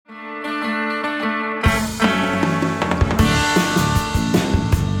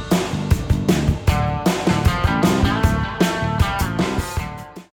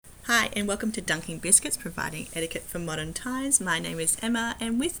and welcome to Dunking Biscuits, providing etiquette for modern times. My name is Emma,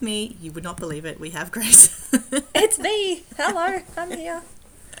 and with me, you would not believe it, we have Grace. It's me. Hello, I'm here.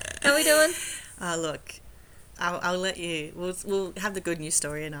 How are we doing? Look, I'll let you. We'll have the good news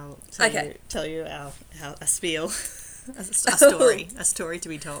story, and I'll tell you a spiel, a story to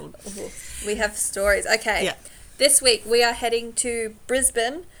be told. We have stories. Okay. Yeah. This week we are heading to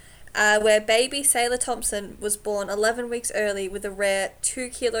Brisbane, where baby Sailor Thompson was born 11 weeks early with a rare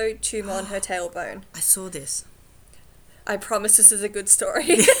 2-kilo tumour on her tailbone. I saw this. I promise this is a good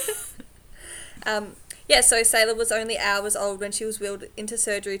story. So Sailor was only hours old when she was wheeled into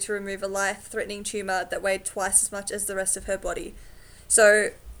surgery to remove a life-threatening tumour that weighed twice as much as the rest of her body.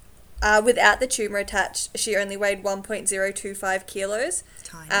 So, without the tumour attached, she only weighed 1.025 kilos.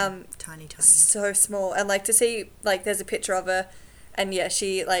 Tiny. So small. And, to see, there's a picture of her, and,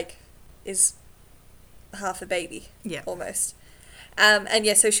 she, is half a baby. Yeah. Almost.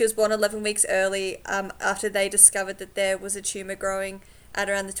 So she was born 11 weeks early after they discovered that there was a tumour growing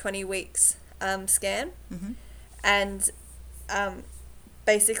at around the 20 weeks scan. Mm-hmm. And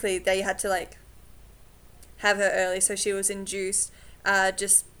basically they had to, have her early, so she was induced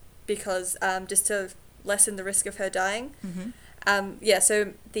just because, just to lessen the risk of her dying. Mm-hmm.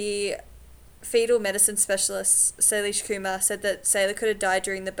 So the fetal medicine specialist, Sailesh Kumar, said that Sailor could have died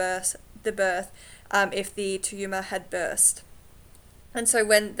during the birth if the tumour had burst. And so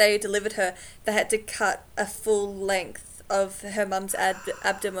when they delivered her, they had to cut a full length of her mum's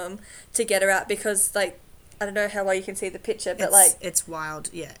abdomen to get her out because, I don't know how well you can see the picture, but it's wild,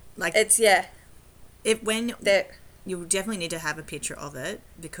 yeah. You definitely need to have a picture of it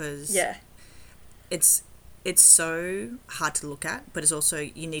because it's so hard to look at, but it's also,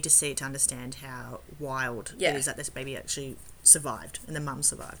 you need to see it to understand how wild it is that this baby actually survived and the mum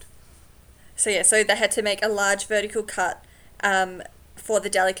survived. So they had to make a large vertical cut for the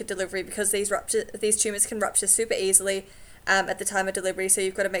delicate delivery because these tumours can rupture super easily at the time of delivery, so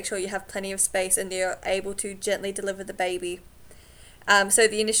you've got to make sure you have plenty of space and you're able to gently deliver the baby. So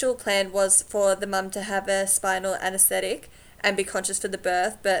the initial plan was for the mum to have a spinal anaesthetic and be conscious for the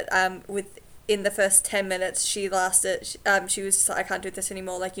birth, but within the first 10 minutes she was just like, I can't do this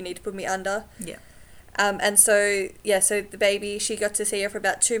anymore, you need to put me under. Yeah. So the baby, she got to see her for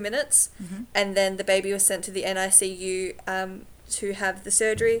about 2 minutes, mm-hmm. and then the baby was sent to the NICU to have the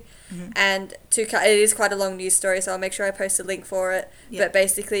surgery, mm-hmm. and it is quite a long news story, so I'll make sure I post a link for it. Yeah. But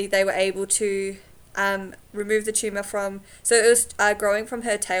basically they were able to remove the tumour so it was growing from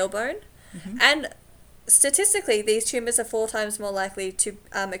her tailbone, mm-hmm. and statistically these tumours are 4 times more likely to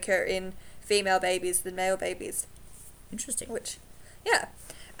occur in female babies than male babies. Interesting.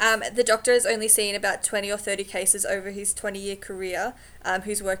 The doctor has only seen about 20 or 30 cases over his 20-year career,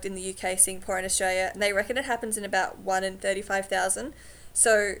 who's worked in the UK, Singapore and Australia, and they reckon it happens in about 1 in 35,000.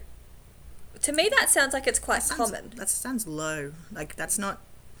 So, to me that sounds like it's quite common. That sounds low. That's not,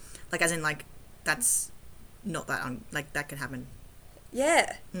 as in, that's not that, that can happen.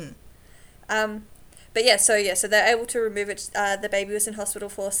 Yeah. So they're able to remove it. The baby was in hospital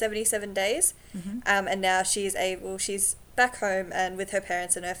for 77 days, mm-hmm. And now she's back home and with her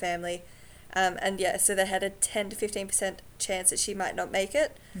parents and her family, so they had a 10 to 15% chance that she might not make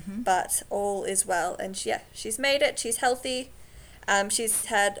it, mm-hmm. but all is well, and she's made it. She's healthy. She's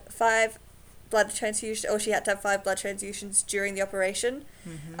had 5 blood transfusions, or she had to have 5 blood transfusions during the operation,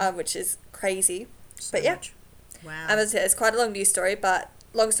 mm-hmm. Which is crazy. So much. Wow. As I said, it's quite a long news story, but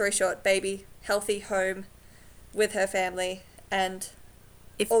long story short, baby healthy, home with her family, and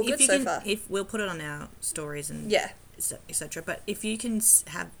all good so far. If we'll put it on our stories and etc. But if you can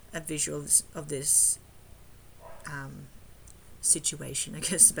have a visual of this situation, I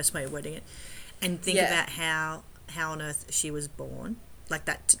guess is the best way of wording it, and think about how on earth she was born,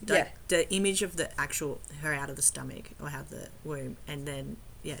 the image of the actual her out of the stomach or out of the womb, and then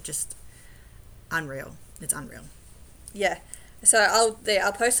just unreal. It's unreal. Yeah. So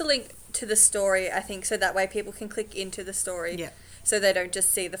I'll post a link to the story, I think, so that way people can click into the story. Yeah. So they don't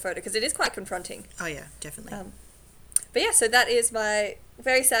just see the photo, because it is quite confronting. Oh yeah, definitely. So that is my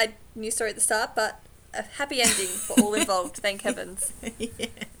very sad news story at the start, but a happy ending for all involved, thank heavens. Yeah.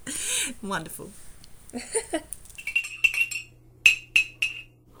 Wonderful.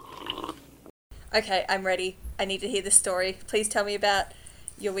 Okay, I'm ready. I need to hear the story. Please tell me about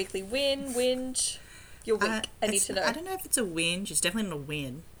your weekly whinge. Your week. I need to know. I don't know if it's a whinge. It's definitely not a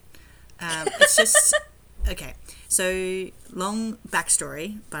win. It's just... Okay, so long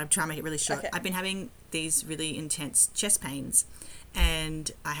backstory, but I'm trying to make it really short. Okay. I've been having these really intense chest pains,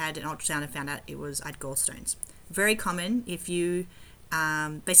 and I had an ultrasound and found out I had gallstones. Very common if you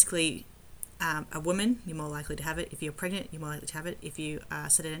basically a woman, you're more likely to have it. If you're pregnant, you're more likely to have it. If you are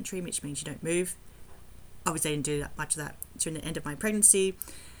sedentary, which means you don't move. Obviously, I didn't do that much of that during the end of my pregnancy.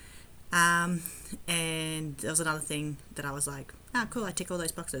 And there was another thing that I was like, cool, I tick all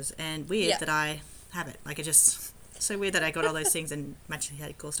those boxes. And weird that I have it. Like, it just, so weird that I got all those things and actually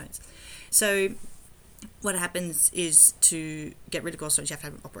had gallstones. So what happens is, to get rid of gallstones, you have to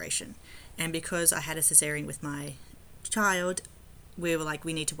have an operation. And because I had a cesarean with my child, we were like,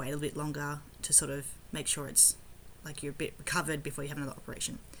 we need to wait a little bit longer to sort of make sure it's like you're a bit recovered before you have another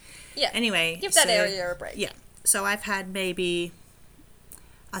operation. Yeah. Anyway. Give that area a break. Yeah. So I've had maybe,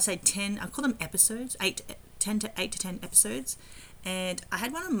 I'd say 10, I call them episodes, 8 to 10 episodes. And I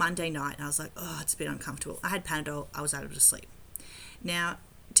had one on Monday night and I was like, oh, it's a bit uncomfortable. I had Panadol, I was able to sleep. Now,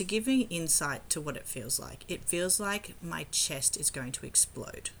 to give you insight to what it feels like my chest is going to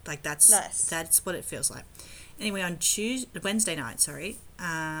explode. Like, that's nice. That's what it feels like. Anyway, on Wednesday night,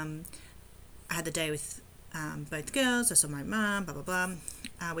 I had the day with both girls. I saw my mum, blah, blah,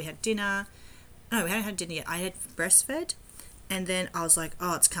 blah. We had dinner. No, we hadn't had dinner yet. I had breastfed, and then I was like,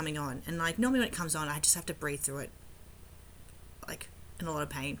 oh, it's coming on. And, like, normally when it comes on, I just have to breathe through it, like, in a lot of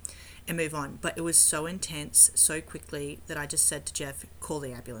pain, and move on. But it was so intense so quickly that I just said to Jeff, call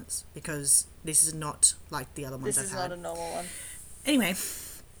the ambulance, because this is not like the other ones I've had. This is not a normal one. Anyway,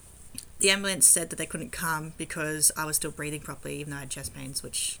 the ambulance said that they couldn't come because I was still breathing properly, even though I had chest pains,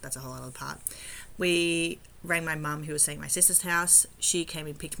 which that's a whole other part. We rang my mum, who was staying at my sister's house. She came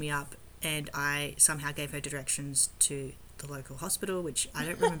and picked me up, and I somehow gave her directions to the local hospital, which I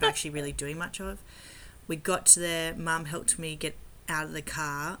don't remember actually really doing much of. We got to there, Mum helped me get out of the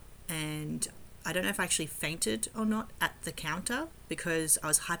car, and I don't know if I actually fainted or not at the counter, because I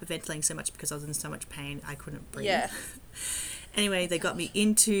was hyperventilating so much because I was in so much pain I couldn't breathe. Yeah. Anyway, they got me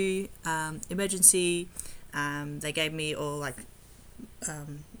into emergency. They gave me all like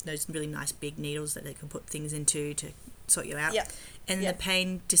those really nice big needles that they can put things into to sort you out. Yeah. And the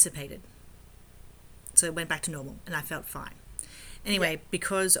pain dissipated. So it went back to normal and I felt fine. Anyway,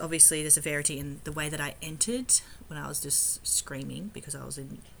 because obviously there's severity in the way that I entered when I was just screaming because I was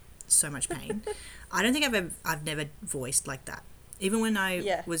in so much pain. I don't think I've never voiced like that. Even when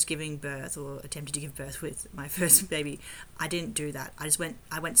I was giving birth or attempted to give birth with my first baby, I didn't do that. I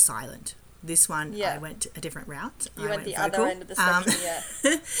went silent. This one, I went a different route. You went the vocal. Other end of the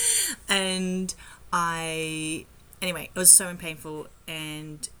spectrum, And anyway, it was so painful,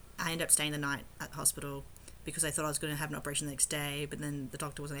 and I ended up staying the night at the hospital because I thought I was going to have an operation the next day, but then the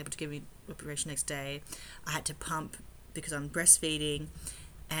doctor wasn't able to give me an operation next day. I had to pump because I'm breastfeeding.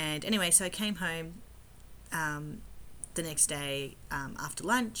 And anyway, so I came home the next day after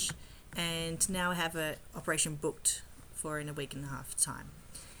lunch, and now I have an operation booked for in a week and a half time.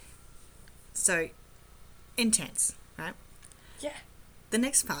 So, intense, right? Yeah. The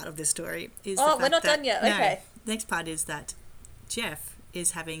next part of this story is we're not done yet. Okay. The next part is that Jeff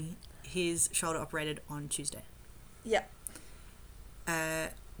is having his shoulder operated on Tuesday. Yeah.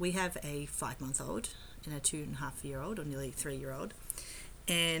 We have a 5-month-old and a 2.5-year-old, or nearly 3-year-old,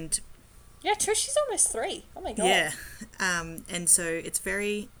 and yeah, true. She's almost 3. Oh my god. Yeah, and so it's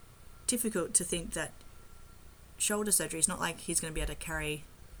very difficult to think that shoulder surgery is not like he's going to be able to carry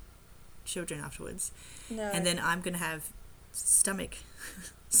children afterwards. No. And then I'm going to have stomach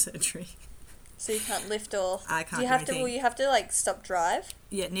surgery. So you can't lift or... I can't do you have to? Will you have to like stop drive?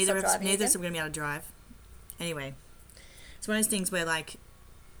 Yeah, neither of us are going to be able to drive. Anyway, it's one of those things where like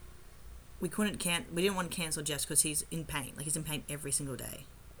we didn't want to cancel Jeff because he's in pain. Like, he's in pain every single day.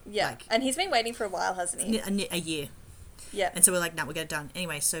 Yeah, like, and he's been waiting for a while, hasn't he? A year. Yeah. And so we're like, no, we'll get it done.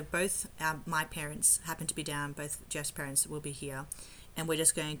 Anyway, so both my parents happen to be down. Both Jeff's parents will be here, and we're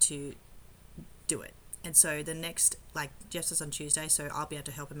just going to do it. And so the next, like, Jeff's is on Tuesday, so I'll be able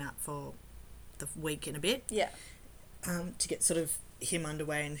to help him out for the week and a bit. Yeah. To get sort of him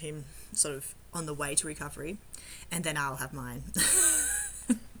underway and him sort of on the way to recovery, and then I'll have mine.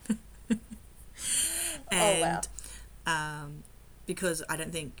 And, oh wow. Because I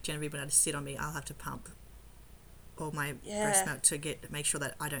don't think Genevieve would be able to sit on me, I'll have to pump all my breast milk to make sure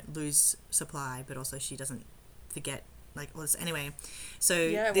that I don't lose supply, but also she doesn't forget, like, all this. Anyway, so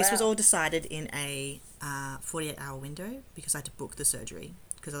this was all decided in a 48-hour window because I had to book the surgery,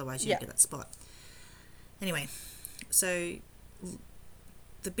 because otherwise you don't get that spot. Anyway, so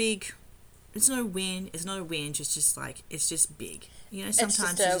it's not a whinge, it's just like, it's just big. You know,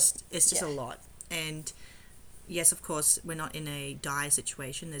 sometimes it's just a lot. And yes, of course, we're not in a dire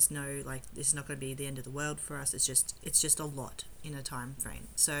situation. There's no, like, this is not going to be the end of the world for us. It's just a lot in a time frame.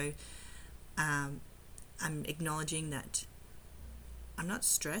 So I'm acknowledging that I'm not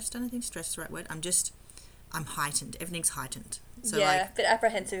stressed. I don't think stress is the right word. I'm just I'm heightened. Everything's heightened. So yeah, a bit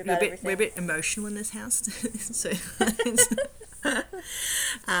apprehensive about everything. We're a bit emotional in this house. So,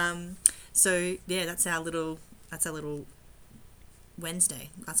 so yeah, that's our little Wednesday.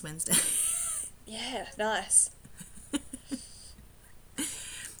 Last Wednesday. Yeah, nice.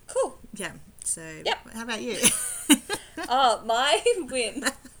 Cool. Yeah. So, yep. How about you? Oh, my win.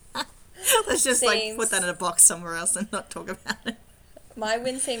 Let's just put that in a box somewhere else and not talk about it. My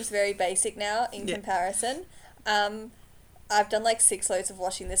win seems very basic now in comparison. I've done 6 loads of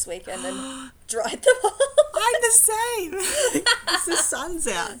washing this week and then dried them all. I'm the same. The sun's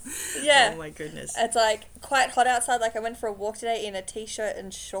out. Yeah. Oh my goodness. It's quite hot outside. I went for a walk today in a t-shirt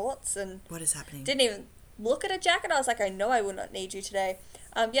and shorts and what is happening? Didn't even look at a jacket. I was I know I will not need you today.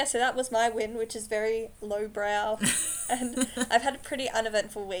 So that was my win, which is very lowbrow. And I've had a pretty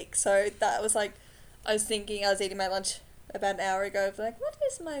uneventful week. So that was I was thinking, I was eating my lunch about an hour ago, what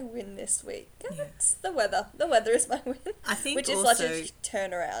is my win this week? It's the weather. The weather is my win. I think which is also, such a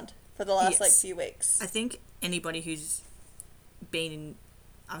turnaround for the last few weeks. I think anybody who's been in,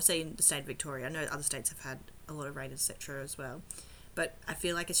 I would say in the state of Victoria, I know other states have had a lot of rain, etc. as well, but I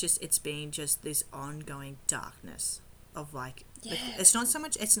feel it's been just this ongoing darkness of it's not so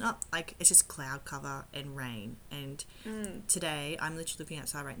much, it's not it's just cloud cover and rain, and today I'm literally looking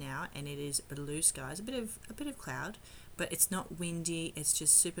outside right now and it is blue skies, a bit of cloud, but it's not windy. It's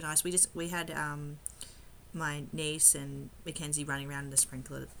just super nice. We had my niece and Mackenzie running around in the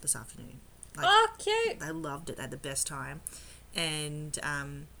sprinkler this afternoon. Cute. They loved it. They had the best time, and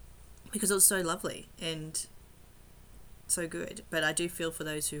because it was so lovely and so good. But I do feel for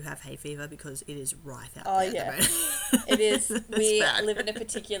those who have hay fever because it is rife out there. Yeah. At the moment. It is. We live in a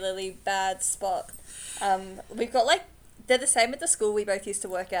particularly bad spot. We've got they're the same at the school we both used to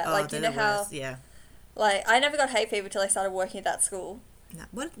work at. You know how worst. Yeah. I never got hay fever till I started working at that school. No.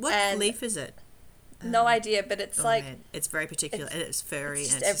 What leaf is it? No idea, but it's man. It's very particular. It's furry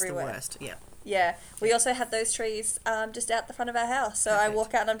and it's everywhere. Just the worst. Yeah. Yeah. We also have those trees just out the front of our house. So I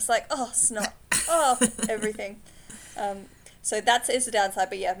walk out and I'm just snot. Everything. So that is the downside.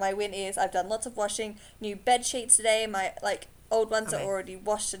 But yeah, my win is I've done lots of washing, new bed sheets today. My old ones are already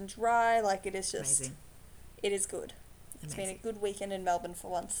washed and dry. It is just amazing. It is good. Amazing. It's been a good weekend in Melbourne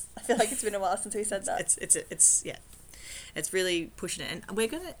for once. I feel like it's been a while since we said that. It's really pushing it, and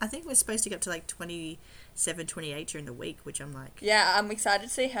I think we're supposed to get to 27, 28 during the week, which I'm yeah, I'm excited to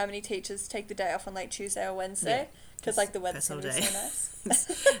see how many teachers take the day off on Tuesday or Wednesday, because the weather's going to be so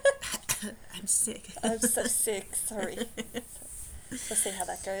nice. I'm sick. I'm so sick, sorry. We'll see how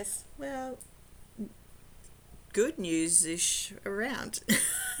that goes. Well, good news-ish around.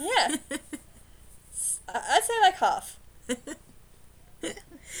 Yeah. I'd say half.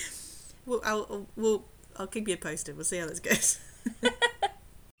 Well, I'll keep you posted. We'll see how this goes.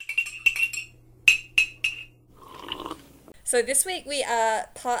 So this week we are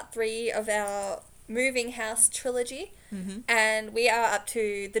part 3 of our moving house trilogy, and we are up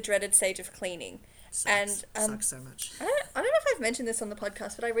to the dreaded stage of cleaning. Sucks so much. I don't know if I've mentioned this on the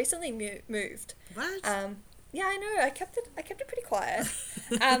podcast, but I recently moved. What? Yeah, I know. I kept it pretty quiet.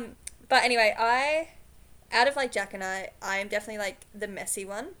 But anyway, out of Jack and I am definitely the messy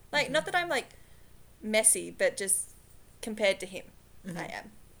one. Not that I'm messy, but just compared to him,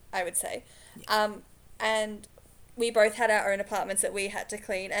 I would say. Yeah. And we both had our own apartments that we had to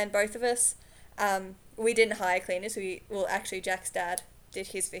clean, and both of us, we didn't hire cleaners. Actually Jack's dad did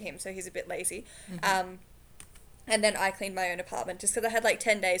his for him, so he's a bit lazy. And then I cleaned my own apartment just because I had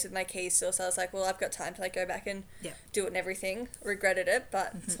 10 days with my keys still, so I was well, I've got time to go back and do it and everything. Regretted it,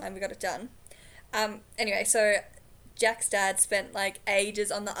 but it's fine, we got it done. Anyway, so Jack's dad spent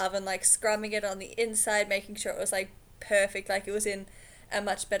ages on the oven, scrubbing it on the inside, making sure it was perfect, it was in a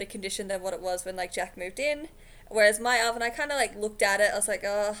much better condition than what it was when Jack moved in. Whereas my oven, I kind of looked at it, I was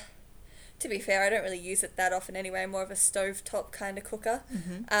oh, to be fair, I don't really use it that often anyway. I'm more of a stovetop kind of cooker.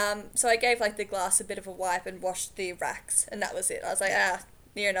 So I gave the glass a bit of a wipe and washed the racks, and that was it. I was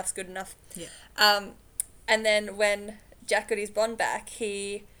near enough's good enough. Yeah. And then when Jack got his bond back,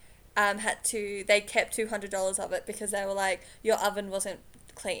 he they kept $200 of it because they were your oven wasn't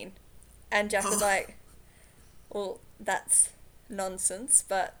clean. And Jack was well, that's nonsense,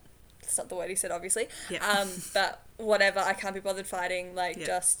 but that's not the word he said, obviously. Yeah. But whatever, I can't be bothered fighting,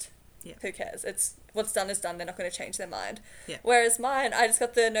 who cares? It's what's done is done. They're not going to change their mind. Yeah. Whereas mine, I just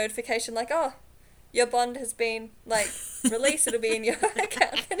got the notification oh, your bond has been released. It'll be in your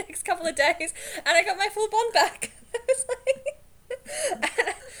account for the next couple of days, and I got my full bond back. I was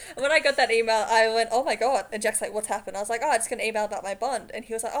and when I got that email, I went, oh my god! And Jack's what's happened? I was I just got an email about my bond, and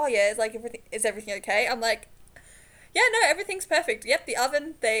he was oh yeah, is everything okay? I'm yeah, no, everything's perfect. Yep, the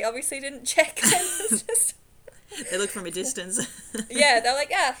oven, they obviously didn't check. And it's just They look from a distance. Yeah, they're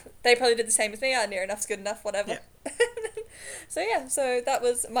like, they probably did the same as me. Near enough's good enough, whatever. Yeah. So that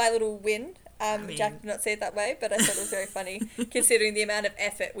was my little win. mean- Jack did not see it that way, but I thought it was very funny considering the amount of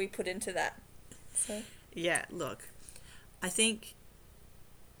effort we put into that. So Yeah, look, I think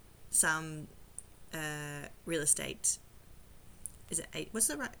some real estate is it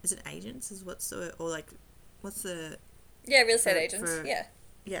agents is what's the or like what's the yeah, real estate for- agents. for- Yeah.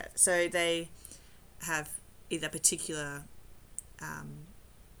 yeah, so they have either particular uh,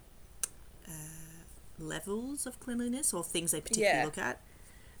 levels of cleanliness or things they particularly Yeah. look at.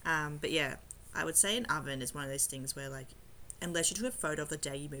 But yeah, I would say an oven is one of those things where, like, unless you took a photo of the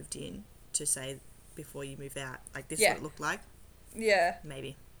day you moved in to say before you move out, like, this is Yeah. what it looked like, Yeah.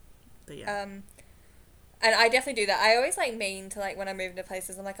 maybe. But yeah. And I definitely do that. I always like mean to like when I move into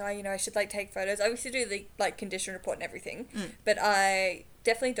places, I'm like, oh, I should like take photos. I used to do the like condition report and everything, but I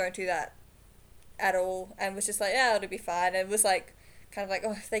definitely don't do that at all. And was just like, yeah, it'll be fine. And was like, kind of like,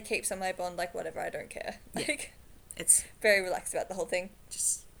 oh, if they keep some of my bond, like whatever, I don't care. Yeah. Like, It's very relaxed about the whole thing.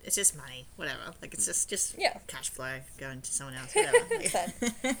 it's just money, whatever. Like, it's just Yeah. cash flow going to someone else, whatever. It's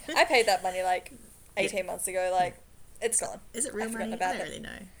fine. I paid that money like 18 months ago. Like, it's gone. Is it real I've money? forgotten about I don't it. really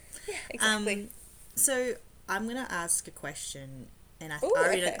know. Yeah, exactly. So I'm gonna ask a question, and Ooh, I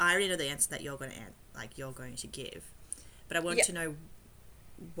already okay. know the answer that you're going to give, but I want Yep. to know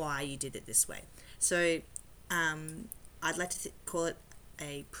why you did it this way. So, I'd like to call it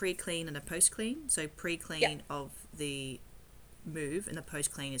a pre-clean and a post-clean. So pre-clean Yep. of the move, and the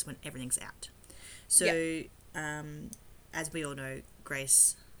post-clean is when everything's out. So, as we all know,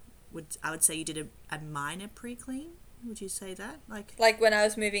 Grace, I would say you did a minor pre-clean. Would you say that? Like when I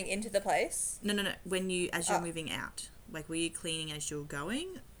was moving into the place. No. When as you're moving out, like, were you cleaning as you were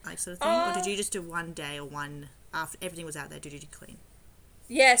going, like, sort of thing, or did you just do one day or one after everything was out there? Did you clean?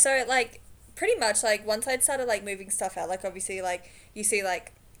 Yeah, so like pretty much like once I'd started like moving stuff out, like obviously like you see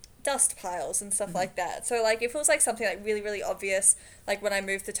like dust piles and stuff like that. So like if it was like something like really really obvious, like when I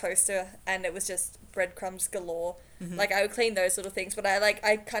moved the toaster and it was just breadcrumbs galore, like I would clean those little things. But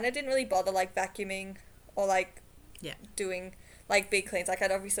I kind of didn't really bother like vacuuming or like doing like big cleans. Like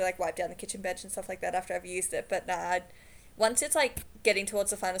I'd obviously like wipe down the kitchen bench and stuff like that after I've used it, but once it's like getting towards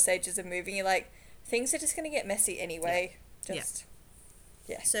the final stages of moving, you're like, things are just gonna get messy anyway.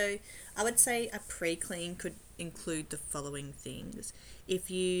 So I would say a pre-clean could include the following things. If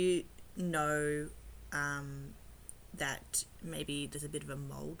you know that maybe there's a bit of a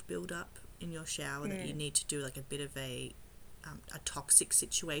mold build-up in your shower, that you need to do like a bit of a toxic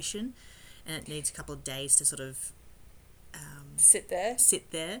situation, and it needs a couple of days to sort of sit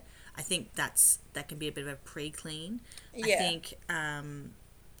there. I think that can be a bit of a pre-clean. I think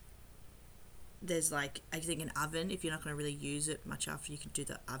there's like, I think an oven, if you're not going to really use it much after, you can do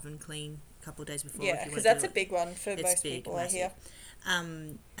the oven clean a couple of days before. Yeah, because that's a big one for most people, I hear.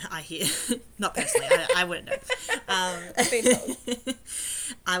 I hear, not personally, I wouldn't know. I've been told.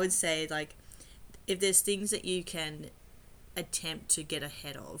 I would say, like, if there's things that you can attempt to get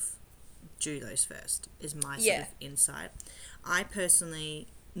ahead of, do those first, is my sort of insight. I personally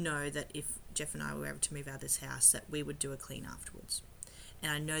know that if Jeff and I were ever to move out of this house, that we would do a clean afterwards.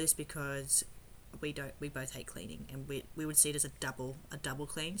 And I know this because we both hate cleaning, and we would see it as a double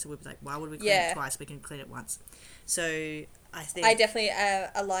clean. So we'd be like, why would we clean it twice? We can clean it once. So I think I definitely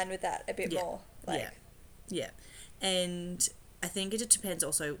align with that a bit more. Like, yeah, and I think it just depends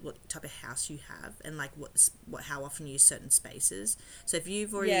also what type of house you have, and like how often you use certain spaces. So if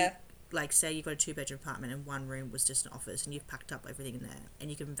you've already like, say you've got a 2-bedroom apartment and one room was just an office, and you've packed up everything in there, and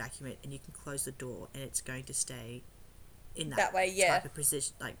you can vacuum it and you can close the door, and it's going to stay in that way, type of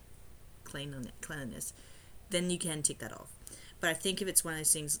position, like cleanliness, then you can tick that off. But I think if it's one of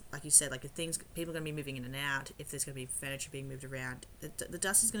those things, like you said, like if people are going to be moving in and out, if there's going to be furniture being moved around, the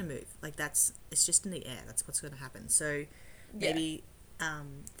dust is going to move. Like, it's just in the air. That's what's going to happen. So maybe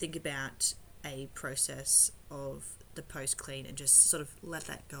think about a process of the post clean and just sort of let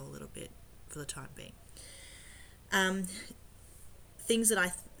that go a little bit for the time being. Things that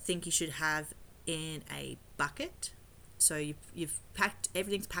I think you should have in a bucket. So you've packed,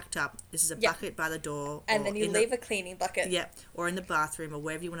 everything's packed up. This is a bucket by the door. And then you leave a cleaning bucket. Yeah, or in the bathroom, or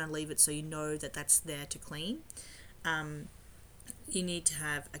wherever you want to leave it, so you know that that's there to clean. You need to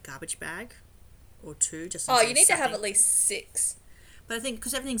have a garbage bag or two. You need to have at least 6. But I think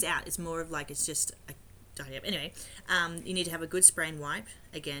because everything's out, it's more of like, it's just a anyway. You need to have a good spray and wipe.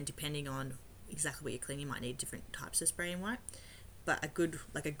 Again, depending on exactly what you're cleaning, you might need different types of spray and wipe. But a good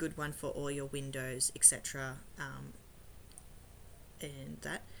one for all your windows, etc. And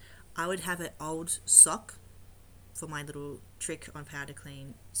that, I would have an old sock for my little trick on how to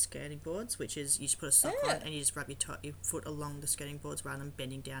clean skirting boards, which is you just put a sock on and you just rub your foot along the skirting boards rather than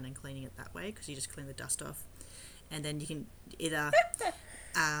bending down and cleaning it that way, because you just clean the dust off. And then you can either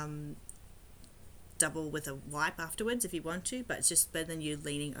double with a wipe afterwards if you want to, but it's just better than you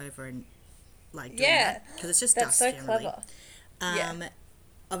leaning over and like doing that, because it's just dust so generally. Clever.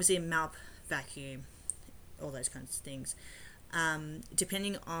 Obviously a mop, vacuum, all those kinds of things.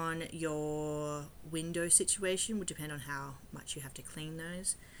 Depending on your window situation would depend on how much you have to clean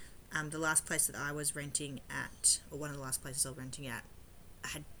those. The last place that I was renting at, or one of the last places I was renting at, I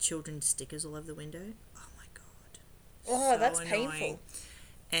had children's stickers all over the window. Oh my god. Oh, so that's annoying. Painful.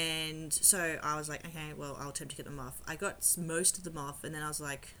 And so I was like, okay, well, I'll attempt to get them off. I got most of them off, and then I was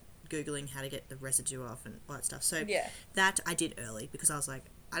like Googling how to get the residue off and all that stuff. So that I did early, because I was like,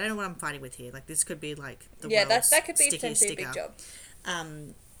 I don't know what I'm fighting with here. Like, this could be like the world's that could be potentially a big job.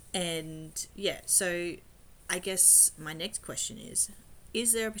 And yeah, so I guess my next question is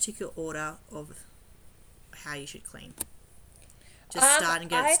there a particular order of how you should clean? Just start and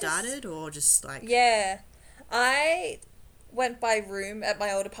get it started, or just like... Yeah. I went by room at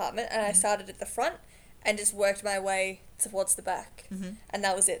my old apartment, and I started at the front and just worked my way towards the back. And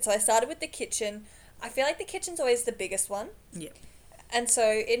that was it. So I started with the kitchen. I feel like the kitchen's always the biggest one. Yeah. And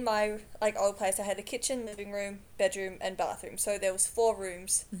so in my like old place, I had a kitchen, living room, bedroom, and bathroom. So there was 4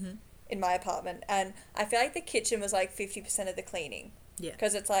 rooms in my apartment, and I feel like the kitchen was like 50% of the cleaning. Yeah.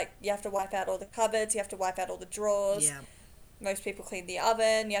 Because it's like you have to wipe out all the cupboards, you have to wipe out all the drawers. Yeah. Most people clean the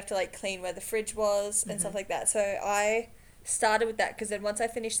oven. You have to like clean where the fridge was and stuff like that. So I started with that, because then once I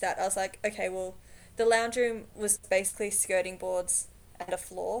finished that, I was like, okay, well, the lounge room was basically skirting boards and a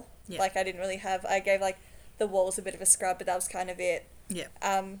floor. Yeah. Like I gave like the walls a bit of a scrub, but that was kind of it. Yeah.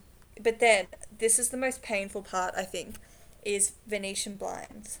 But then this is the most painful part, I think, is Venetian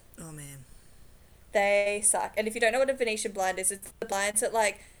blinds. Oh man. They suck. And if you don't know what a Venetian blind is, it's the blinds that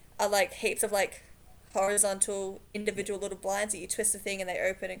like are like heaps of like horizontal individual little blinds that you twist the thing and they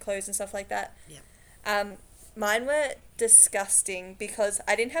open and close and stuff like that. Yeah. Mine were disgusting because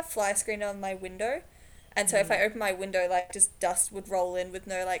I didn't have fly screen on my window, and so if I opened my window, like just dust would roll in with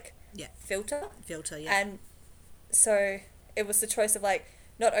no like filter. Yeah. And so it was the choice of like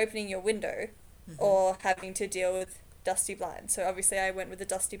not opening your window or having to deal with dusty blinds. So obviously I went with the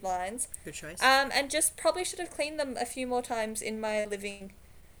dusty blinds. Good choice. And just probably should have cleaned them a few more times in my living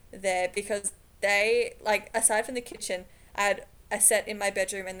there, because they, like, aside from the kitchen, I had a set in my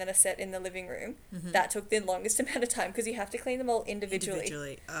bedroom and then a set in the living room. That took the longest amount of time because you have to clean them all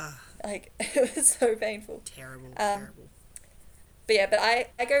individually. Like, it was so painful. Terrible. But yeah, but I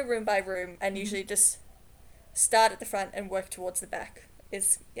go room by room and usually just start at the front and work towards the back.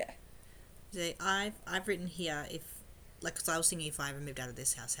 See, I've written here, like, because I was thinking if I ever moved out of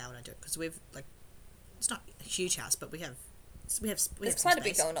this house, how would I do it? Because we've, like, it's not a huge house, but we have There's quite a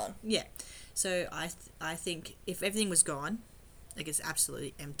bit going on. Yeah. So I think if everything was gone, like it's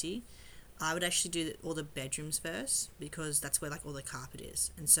absolutely empty, I would actually do all the bedrooms first, because that's where like all the carpet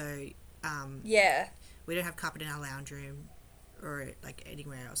is. And so we don't have carpet in our lounge room or like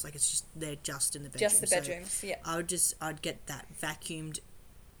anywhere else. Like it's just they're just in the bedroom. Just the bedrooms. So I'd get that vacuumed,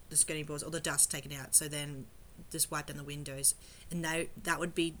 the skirting boards, all the dust taken out. So then just wipe down the windows, and that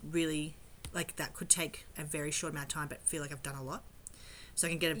would be really, like, that could take a very short amount of time, but feel like I've done a lot. So I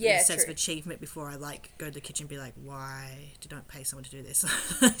can get a sense of achievement before I, like, go to the kitchen and be like, why did I pay someone to do this? So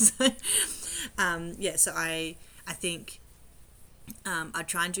I think I'd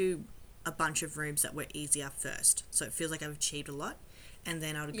try and do a bunch of rooms that were easier first. So it feels like I've achieved a lot. And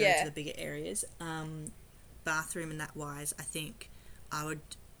then I would go to the bigger areas. Bathroom and that wise, I think I would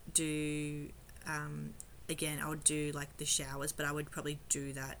do, again, I would do, like, the showers, but I would probably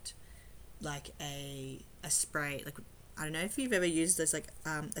do that like a spray, like, I don't know if you've ever used this, like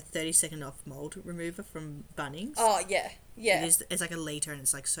a 30-second off mold remover from Bunnings. Oh yeah. It's like a litre and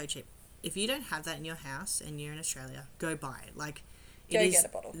it's like so cheap. If you don't have that in your house and you're in Australia, go buy it. Like, it is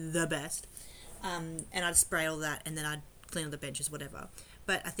the best. And I'd spray all that, and then I'd clean all the benches, whatever.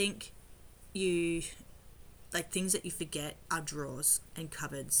 But I think things that you forget are drawers and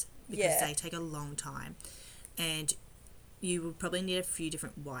cupboards, because they take a long time, and you will probably need a few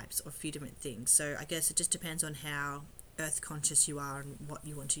different wipes or a few different things. So I guess it just depends on how earth conscious you are and what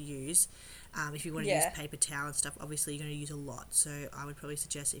you want to use. If you want to use paper towel and stuff, obviously you're going to use a lot. So I would probably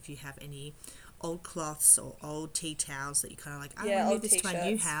suggest, if you have any old cloths or old tea towels that you kind of like, I want to move this to my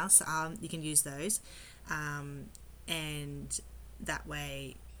new house, you can use those. And that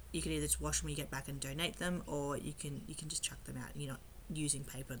way you can either just wash them when you get back and donate them, or you can just chuck them out. You're not using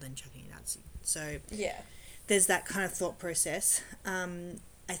paper then chucking it out. So there's that kind of thought process.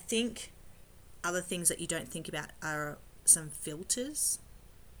 I think other things that you don't think about are some filters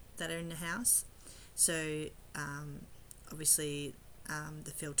that are in the house. So obviously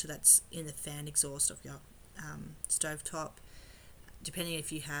the filter that's in the fan exhaust of your stovetop. Depending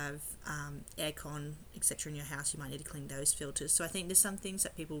if you have aircon, etc. in your house, you might need to clean those filters. So I think there's some things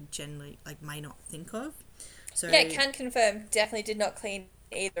that people generally may not think of. So yeah, can confirm, definitely did not clean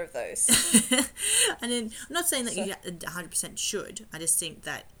either of those. And then I'm not saying that you 100% should. I just think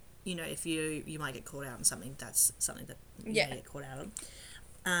that, if you might get caught out on something, that's something that you may get caught out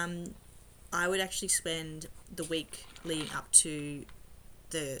on. I would actually spend the week leading up to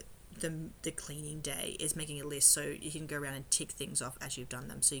the cleaning day is making a list so you can go around and tick things off as you've done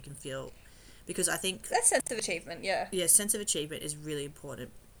them, so you can feel, because I think that sense of achievement, sense of achievement is really important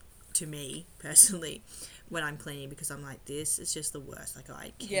to me personally when I'm cleaning, because I'm like, this is just the worst. Like,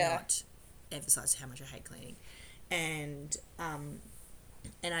 I cannot emphasize how much I hate cleaning, and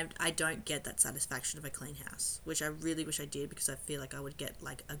I don't get that satisfaction of a clean house, which I really wish I did, because I feel like I would get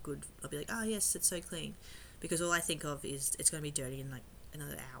like I'll be like, oh yes, it's so clean, because all I think of is it's going to be dirty in like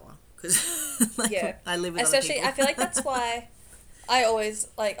another hour, because I live with especially other people. I feel like that's why I always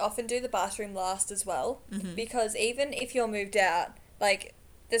often do the bathroom last as well, because even if you're moved out,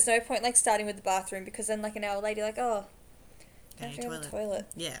 there's no point starting with the bathroom, because then an hour later you're like, oh, I have to go to the toilet.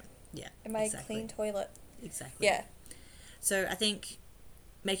 Yeah Am I a clean toilet? Exactly. Yeah. So I think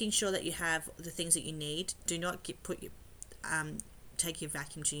making sure that you have the things that you need. Do not take your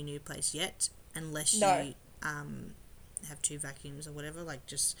vacuum to your new place yet, unless you have 2 vacuums or whatever.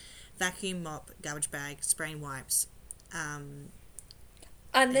 Just vacuum, mop, garbage bag, spraying wipes. And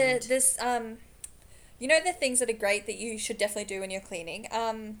there's the things that are great that you should definitely do when you're cleaning.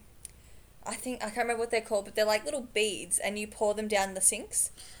 I can't remember what they're called, but they're like little beads, and you pour them down the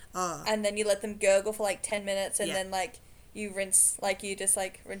sinks. Oh. And then you let them gurgle for 10 minutes, and then you rinse, you just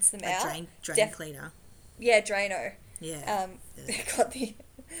rinse them out. Drain cleaner. Yeah, Drano. Yeah. Got the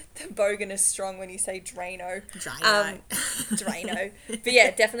bogan is strong when you say Drano. Drano. But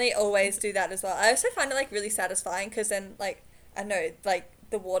yeah, definitely always do that as well. I also find it really satisfying, because then I know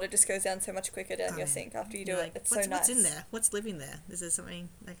the water just goes down so much quicker down your sink after you do it. It's so nice. What's in there? What's living there? Is there something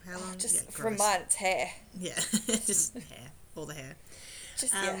how long? Just from mine, it's hair. Yeah, just hair, all the hair.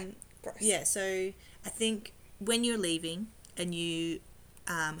 Just gross. Yeah, so I think when you're leaving and you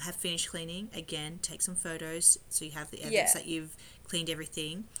have finished cleaning, again, take some photos so you have the evidence that you've cleaned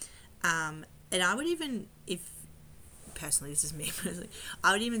everything. And I would even, if personally, this is me personally,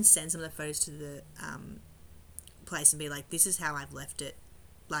 I would even send some of the photos to the place and be like, this is how I've left it.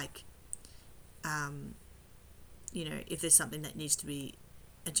 If there's something that needs to be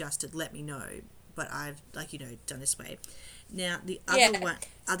adjusted, let me know. But I've done this way. Now the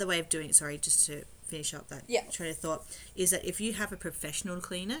other way of doing it, sorry, just to finish up that train of thought, is that if you have a professional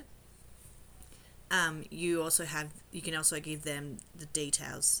clean it, you can also give them the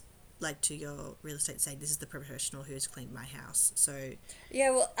details, to your real estate, saying this is the professional who has cleaned my house. So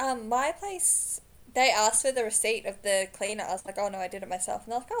my place, they asked for the receipt of the cleaner. I was like, oh no, I did it myself,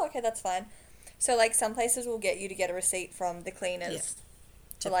 and they're like, oh okay, that's fine. So some places will get you to get a receipt from the cleaners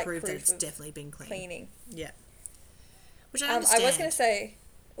to prove that it's definitely been cleaning. Yeah. Which I understand. I was going to say...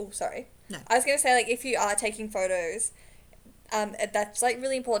 Oh, sorry. No. I was going to say, if you are taking photos, that's,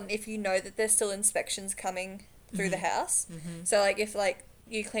 really important if you know that there's still inspections coming through the house. Mm-hmm. So, if,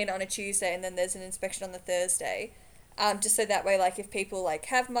 you clean it on a Tuesday and then there's an inspection on the Thursday, just so that way, if people,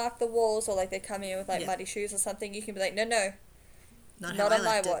 have marked the walls, or, they come in with, muddy shoes or something, you can be like, no. Not on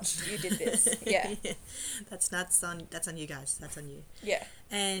my watch. You did this. Yeah. That's on you guys. That's on you. Yeah.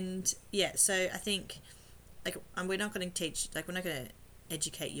 And, so I think... we're not going to teach, we're not going to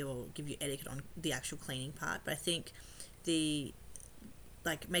educate you or give you etiquette on the actual cleaning part, but I think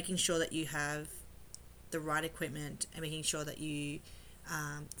making sure that you have the right equipment and making sure that you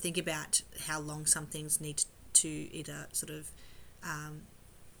think about how long some things need to either sort of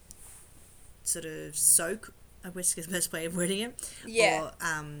soak, I guess is the best way of wording it, or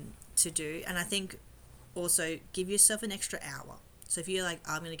to do. And I think also give yourself an extra hour. So if you're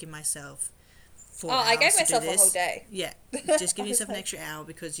I'm going to give myself 4 hours I gave to myself do this, a whole day. Yeah, just give yourself an extra hour,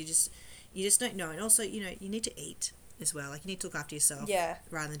 because you just don't know. And also, you need to eat as well. You need to look after yourself,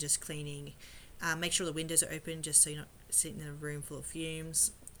 rather than just cleaning. Make sure the windows are open, just so you're not sitting in a room full of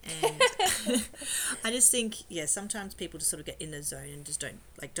fumes. And I just think, sometimes people just sort of get in the zone and just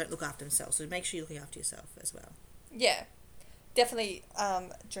don't look after themselves. So make sure you're looking after yourself as well. Yeah. Definitely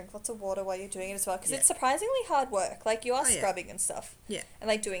drink lots of water while you're doing it as well, because it's surprisingly hard work. You are scrubbing and stuff. Yeah.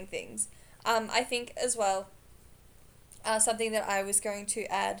 And doing things. I think as well, something that I was going to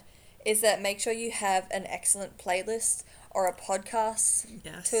add is that make sure you have an excellent playlist or a podcast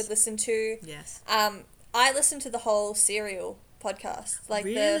to listen to. Yes. I listened to the whole Serial podcast. Like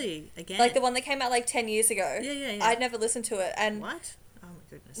really? Again? Like the one that came out like 10 years ago. Yeah. I'd never listened to it. And what? Oh my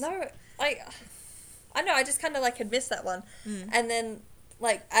goodness. No, I know, I just kind of like had missed that one. And then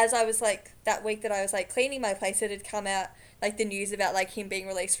like as I was like that week that I was like cleaning my place, it had come out like the news about like him being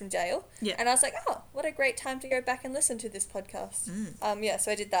released from jail. Yeah. And I was like, oh, what a great time to go back and listen to this podcast. Yeah,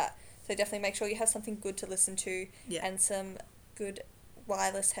 so I did that. So definitely make sure you have something good to listen to and some good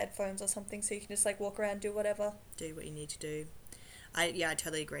wireless headphones or something so you can just like walk around, do whatever. Do what you need to do. I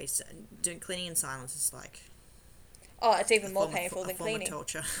totally agree. So, doing cleaning in silence is like... Oh, it's even more painful than cleaning. Form of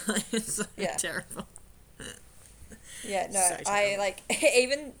torture. It's so terrible. Yeah, no, so I like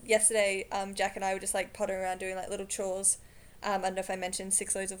even yesterday. Jack and I were just like pottering around doing like little chores. I don't know if I mentioned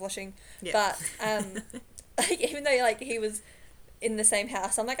 6 loads of washing, but like even though like he was in the same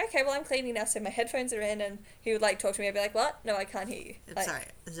house, I'm like, okay, well I'm cleaning now, so my headphones are in, and he would like talk to me. I'd be like, what? No, I can't hear you. Like,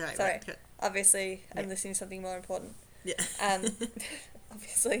 sorry. Obviously, I'm listening to something more important. Yeah.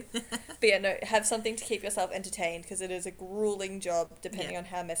 Obviously, but yeah, no, have something to keep yourself entertained because it is a grueling job depending on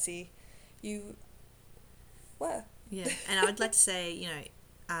how messy you were. Yeah, and I would like to say, you know,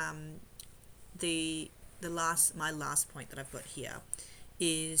 my last point that I've got here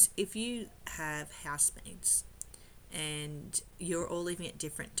is if you have housemates and you're all living at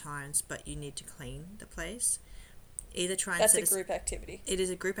different times, but you need to clean the place, either try and That's a group activity. It is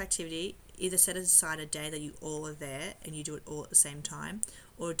a group activity. Either set aside a day that you all are there and you do it all at the same time,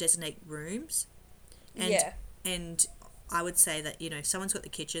 or designate rooms. And I would say that, you know, if someone's got the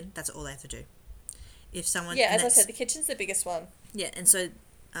kitchen, that's all they have to do. If someone... Yeah, as I said, the kitchen's the biggest one. Yeah, and so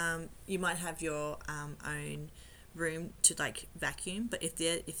you might have your own room to, like, vacuum, but if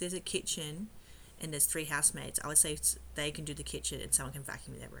there's a kitchen and there's 3 housemates, I would say they can do the kitchen and someone can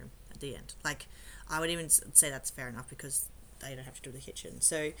vacuum their room at the end. Like, I would even say that's fair enough because they don't have to do the kitchen.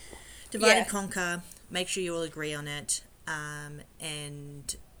 So divide and conquer, make sure you all agree on it,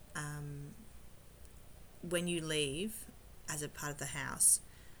 and when you leave as a part of the house,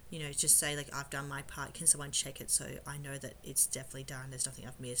 you know, just say, like, I've done my part, can someone check it so I know that it's definitely done, there's nothing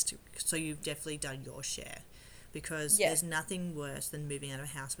I've missed, so you've definitely done your share, because there's nothing worse than moving out of a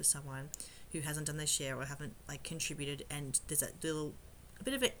house with someone who hasn't done their share or haven't, like, contributed, and there's a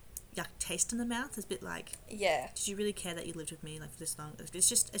bit of a yuck taste in the mouth. It's a bit like, did you really care that you lived with me, like, for this long? It's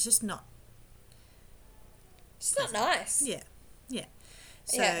just not... It's not nice. Yeah.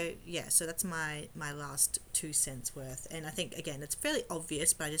 So that's my last 2 cents worth. And I think, again, it's fairly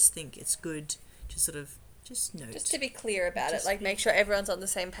obvious, but I just think it's good to sort of just note. Just to be clear about it, like, make sure everyone's on the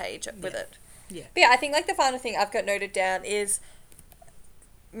same page with it. Yeah. But yeah, I think, like, the final thing I've got noted down is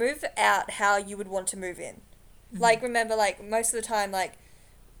move out how you would want to move in. Mm-hmm. Like, remember, like, most of the time, like,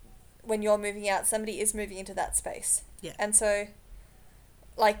 when you're moving out, somebody is moving into that space. Yeah. And so,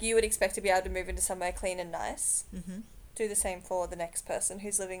 like, you would expect to be able to move into somewhere clean and nice. Mm-hmm. Do the same for the next person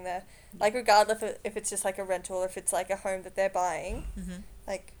who's living there. Like, regardless if it's just, like, a rental or if it's, like, a home that they're buying. Mm-hmm.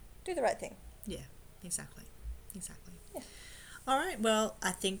 Like, do the right thing. Yeah, exactly. Yeah. All right, well,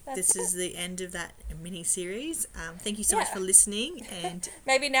 I think this is the end of that mini-series. Thank you so much for listening. And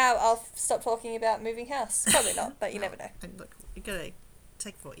maybe now I'll stop talking about moving house. Probably not, but you never know. And look, you got to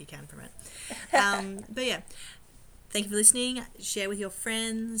take what you can from it. But yeah, thank you for listening. Share with your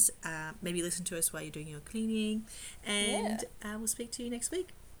friends. Maybe listen to us while you're doing your cleaning. And we'll speak to you next week.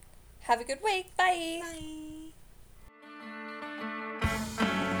 Have a good week. Bye. Bye.